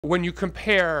when you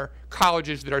compare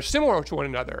colleges that are similar to one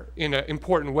another in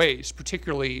important ways,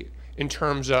 particularly in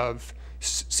terms of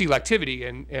selectivity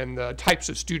and the types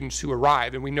of students who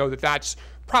arrive, and we know that that's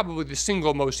probably the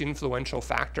single most influential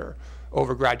factor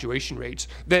over graduation rates,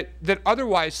 that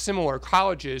otherwise similar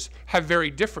colleges have very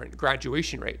different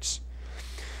graduation rates.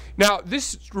 Now,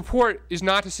 this report is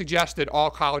not to suggest that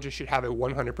all colleges should have a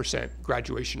 100%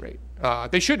 graduation rate.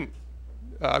 They shouldn't.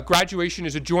 Graduation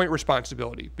is a joint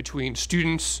responsibility between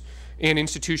students and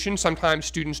institutions. Sometimes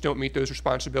students don't meet those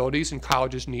responsibilities and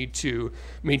colleges need to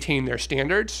maintain their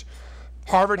standards.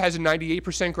 Harvard has a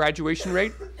 98% graduation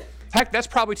rate. Heck, that's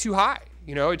probably too high.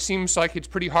 You know, it seems like it's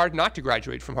pretty hard not to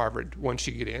graduate from Harvard once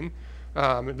you get in.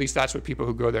 At least that's what people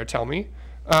who go there tell me.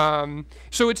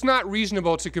 So it's not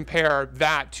reasonable to compare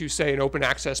that to, say, an open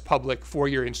access public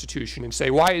four-year institution and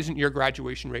say, why isn't your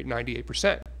graduation rate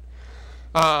 98%?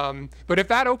 But if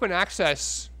that open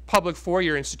access public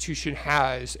four-year institution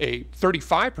has a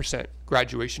 35%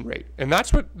 graduation rate, and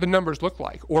that's what the numbers look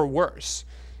like, or worse,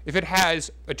 if it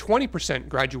has a 20%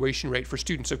 graduation rate for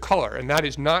students of color, and that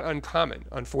is not uncommon,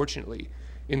 unfortunately,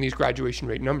 in these graduation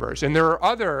rate numbers, and there are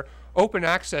other open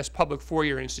access public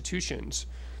four-year institutions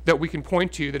that we can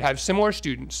point to that have similar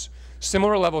students,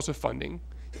 similar levels of funding,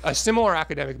 a similar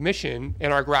academic mission,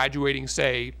 and are graduating,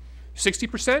 say,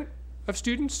 60% of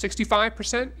students,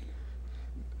 65%,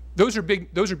 those are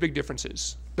big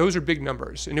differences. Those are big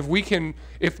numbers. And if we can,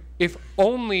 if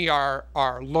only our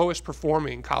lowest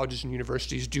performing colleges and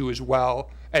universities do as well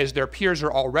as their peers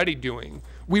are already doing,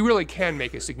 we really can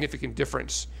make a significant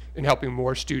difference in helping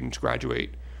more students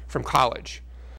graduate from college.